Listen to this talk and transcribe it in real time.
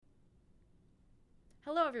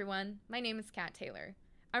Hello, everyone. My name is Kat Taylor.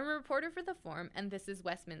 I'm a reporter for The Forum, and this is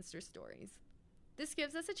Westminster Stories. This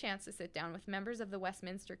gives us a chance to sit down with members of the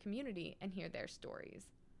Westminster community and hear their stories.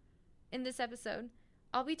 In this episode,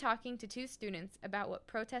 I'll be talking to two students about what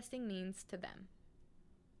protesting means to them.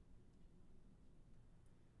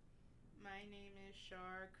 My name is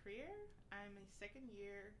Char Crear. I'm a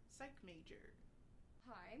second-year psych major.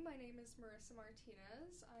 Hi, my name is Marissa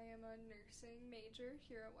Martinez. I am a nursing major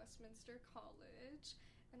here at Westminster College,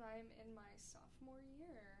 and I'm in my sophomore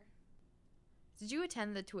year. Did you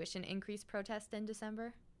attend the tuition increase protest in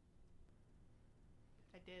December?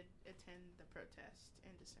 I did attend the protest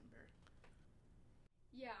in December.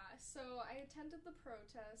 Yeah, so I attended the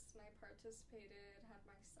protest and I participated, had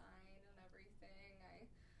my sign and everything. I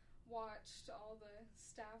watched all the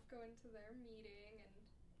staff go into their meeting, and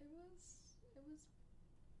it was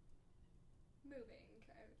moving,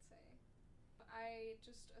 I would say. I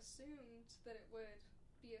just assumed that it would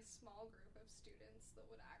be a small group of students that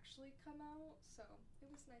would actually come out, so it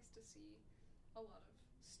was nice to see a lot of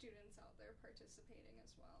students out there participating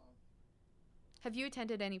as well. Have you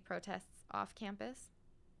attended any protests off campus?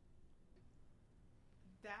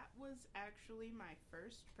 That was actually my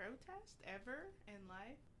first protest ever in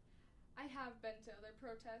life. I have been to other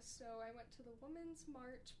protests, so I went to the Women's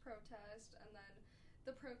March protest and then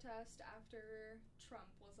the protest after Trump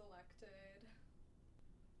was elected.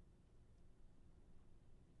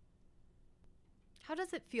 How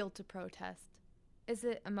does it feel to protest? Is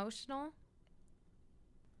it emotional?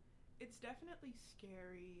 It's definitely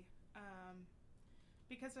scary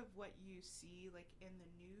because of what you see like in the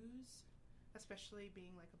news, especially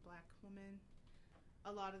being like a black woman.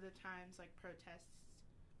 A lot of the times like protests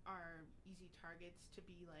are easy targets to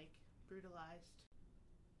be like brutalized.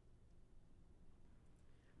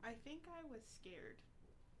 I think I was scared.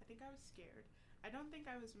 I don't think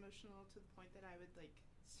I was emotional to the point that I would like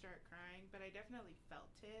start crying, but I definitely felt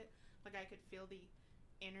it. Like I could feel the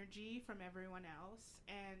energy from everyone else,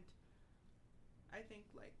 and I think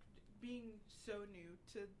like being so new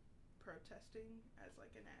to protesting as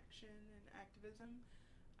like an action and activism,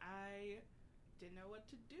 I didn't know what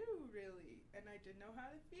to do really, and I didn't know how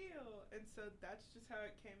to feel, and so that's just how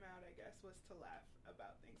it came out, I guess, was to laugh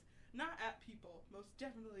about things. Not at people, most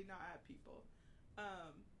definitely not at people.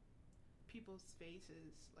 People's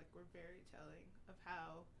faces like were very telling of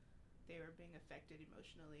how they were being affected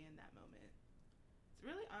emotionally in that moment. It's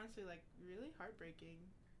really honestly like really heartbreaking.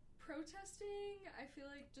 Protesting, I feel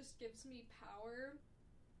like, just gives me power.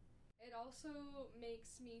 It also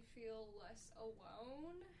makes me feel less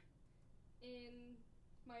alone in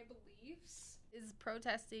my beliefs. Is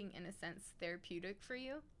protesting, in a sense, therapeutic for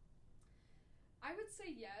you? I would say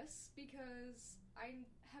yes, because I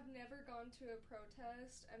have never gone to a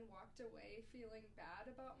protest and walked away feeling bad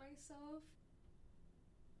about myself.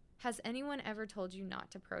 Has anyone ever told you not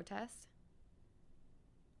to protest?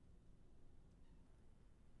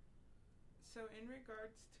 So in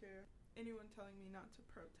regards to anyone telling me not to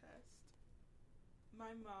protest,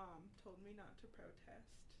 my mom told me not to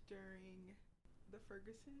protest during the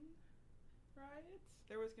Ferguson riots.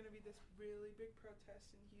 There was going to be this really big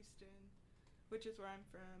protest in Houston, which is where I'm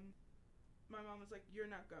from. My mom was like,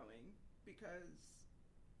 you're not going because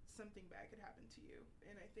something bad could happen to you.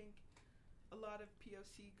 And I think a lot of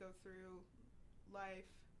POC go through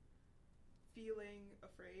life feeling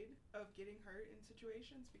afraid of getting hurt in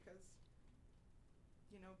situations because,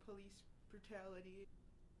 you know, police brutality.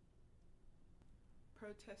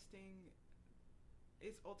 Protesting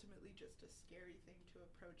is ultimately just a scary thing to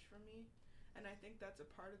approach for me. And I think that's a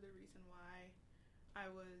part of the reason why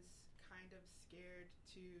I was kind of scared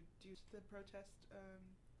to do the protest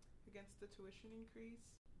against the tuition increase.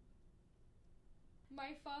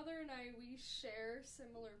 My father and I, we share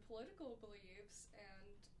similar political beliefs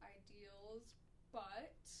and ideals,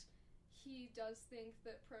 but he does think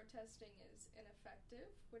that protesting is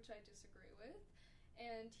ineffective, which I disagree with,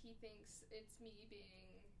 and he thinks it's me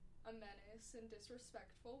being a menace and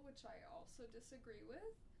disrespectful, which I also disagree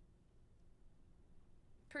with.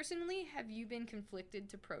 Personally, have you been conflicted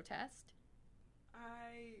to protest?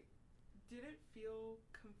 I didn't feel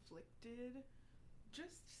conflicted,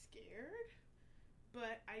 just scared,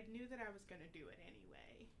 but I knew that I was going to do it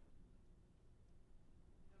anyway.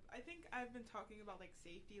 I think I've been talking about like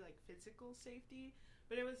safety, like physical safety,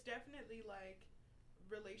 but it was definitely like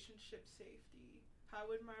relationship safety. How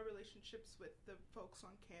would my relationships with the folks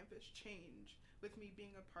on campus change with me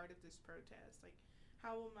being a part of this protest? Like,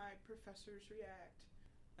 how will my professors react?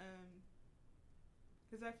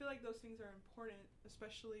 Because I feel like those things are important,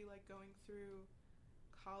 especially like going through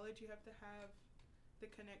college. You have to have the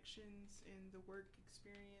connections in the work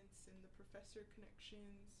experience and the professor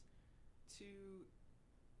connections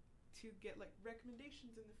to get like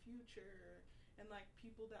recommendations in the future and like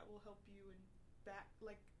people that will help you and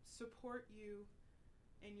support you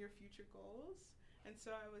in your future goals. And so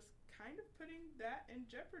I was kind of putting that in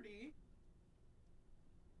jeopardy.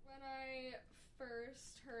 When I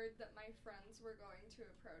first heard that my friends were going to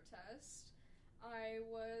a protest, I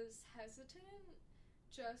was hesitant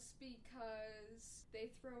just because they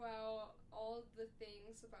throw out all the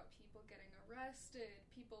things about people getting arrested,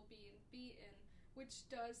 people being beaten, which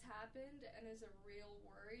does happen and is a real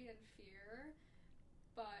worry and fear,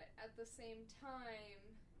 but at the same time,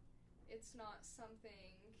 it's not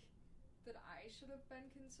something that I should have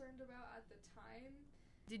been concerned about at the time.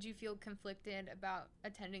 Did you feel conflicted about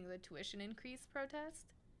attending the tuition increase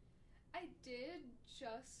protest? I did,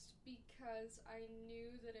 just because I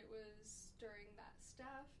knew that it was during that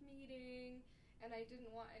staff meeting, and I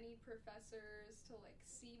didn't want any professors to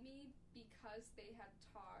see me because they had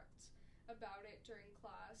talked about it during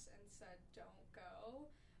class and said don't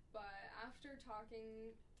go. But after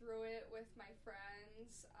talking through it with my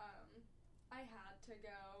friends, I had to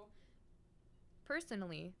go.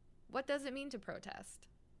 Personally, what does it mean to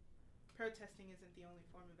protest? Protesting isn't the only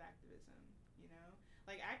form of activism, you know?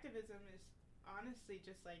 Activism is honestly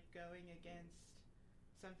just going against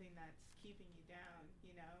something that's keeping you down,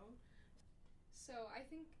 you know? So I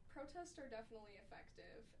think protests are definitely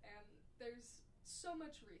effective, and there's so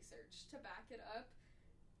much research to back it up.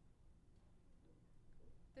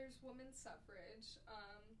 There's women's suffrage.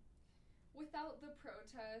 Without the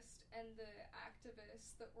protest and the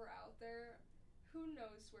activists that were out there, who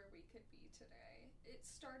knows where we could be today? It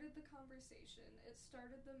started the conversation, it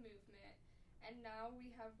started the movement, and now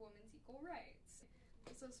we have women's equal rights.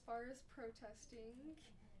 So as far as protesting,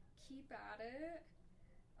 keep at it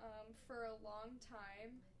for a long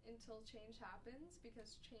time until change happens,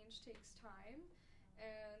 because change takes time,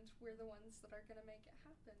 and we're the ones that are going to make it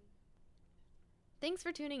happen. Thanks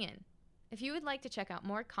for tuning in. If you would like to check out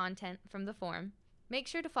more content from the forum, make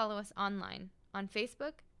sure to follow us online on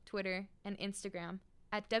Facebook, Twitter, and Instagram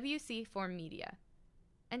at WC4 Media.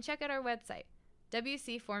 And check out our website,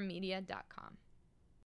 wc4media.com.